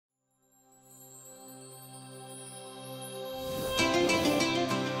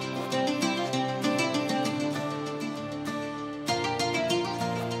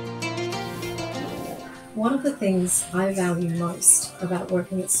One of the things I value most about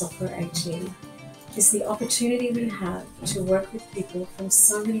working at Software AG is the opportunity we have to work with people from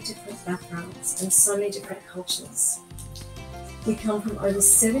so many different backgrounds and so many different cultures. We come from over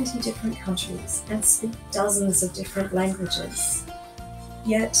 70 different countries and speak dozens of different languages.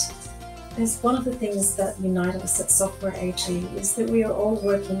 Yet, there's one of the things that unite us at Software AG is that we are all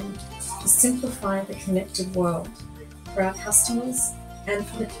working to simplify the connected world for our customers and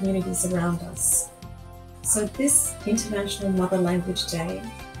for the communities around us. So this International Mother Language Day,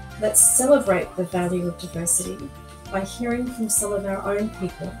 let's celebrate the value of diversity by hearing from some of our own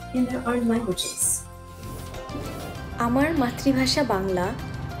people in their own languages. আমার মাতৃভাষা বাংলা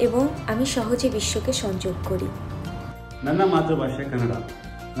এবং আমি সহজে বিশ্বকে সংযোগ করি। ನನ್ನ ಮಾತೃಭಾಷೆ ಕನ್ನಡ.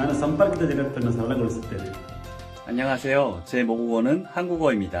 ನಾನು ಸಂಪರ್ಕಿತ ಜಗತ್ತನ್ನು ಸರಳಗೊಳಿಸುತ್ತೇನೆ. 안녕하세요. 제 모국어는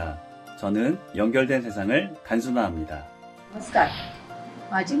한국어입니다. 저는 연결된 세상을 단순화합니다. नमस्कार.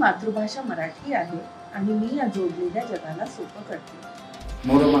 माझी मातृभाषा मराठी आहे आणि मी या जोडलेल्या जगाला सोपं करते.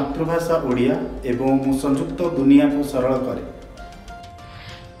 मोर मातृभाषा ओडिया एवं मु संयुक्त दुनिया को सरल करे.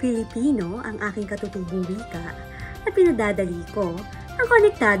 Pilipino ang aking katutubong wika at pinadadali ko ang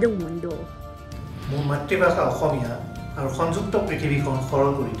konektadong mundo. মোৰ মাতৃভাষা অসমীয়া আৰু সংযুক্ত পৃথিৱীখন সৰল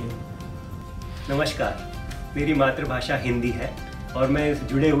কৰি দিয়ে। नमस्कार, मेरी मातृभाषा हिंदी है और मैं इस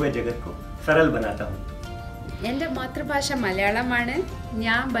जुड़े हुए जगत को सरल बनाता हूँ. എൻ്റെ മാതൃഭാഷ മലയാളമാണ്.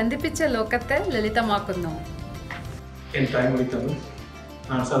 ഞാൻ ബന്ധിപ്പിച്ച ലോകത്തെ ലളിതമാക്കുന്നു. என் தாய்மொழி தமிழ்.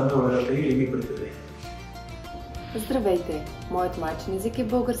 நான் சார்ந்த உலகத்தை எளிமைப்படுத்துகிறேன். Здравейте, моят майчин език е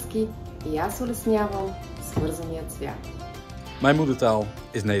български и аз улеснявам свързаният свят. Mijn moedertaal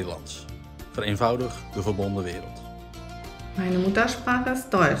is Nederlands. Vereenvoudig de verbonden wereld. Meine Muttersprache ist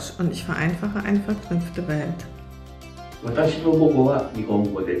Deutsch und ich vereinfache eine verknüpfte Welt. 私の母語は日本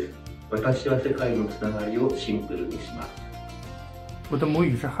語です。私は世界のつながりをシンプルにします。我的母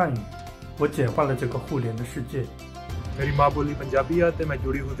语是汉语，我简化了这个互联的世界。मेरी माँ बोली पंजाबी है ते मैं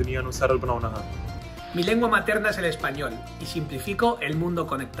जुड़ी हुई दुनिया नु सरल बनाना है. Mi lengua materna es el español y simplifico el mundo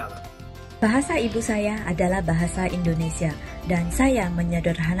conectado. Bahasa ibu saya adalah bahasa Indonesia dan saya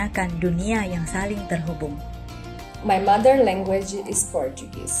menyederhanakan dunia yang saling terhubung. My mother language is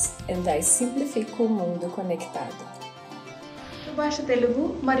Portuguese and I simplifico o mundo conectado. భాష తెలుగు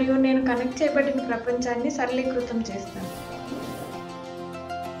మరియు నేను connect చేయబడిన ప్రపంచాన్ని సరళీకృతం చేస్తాను.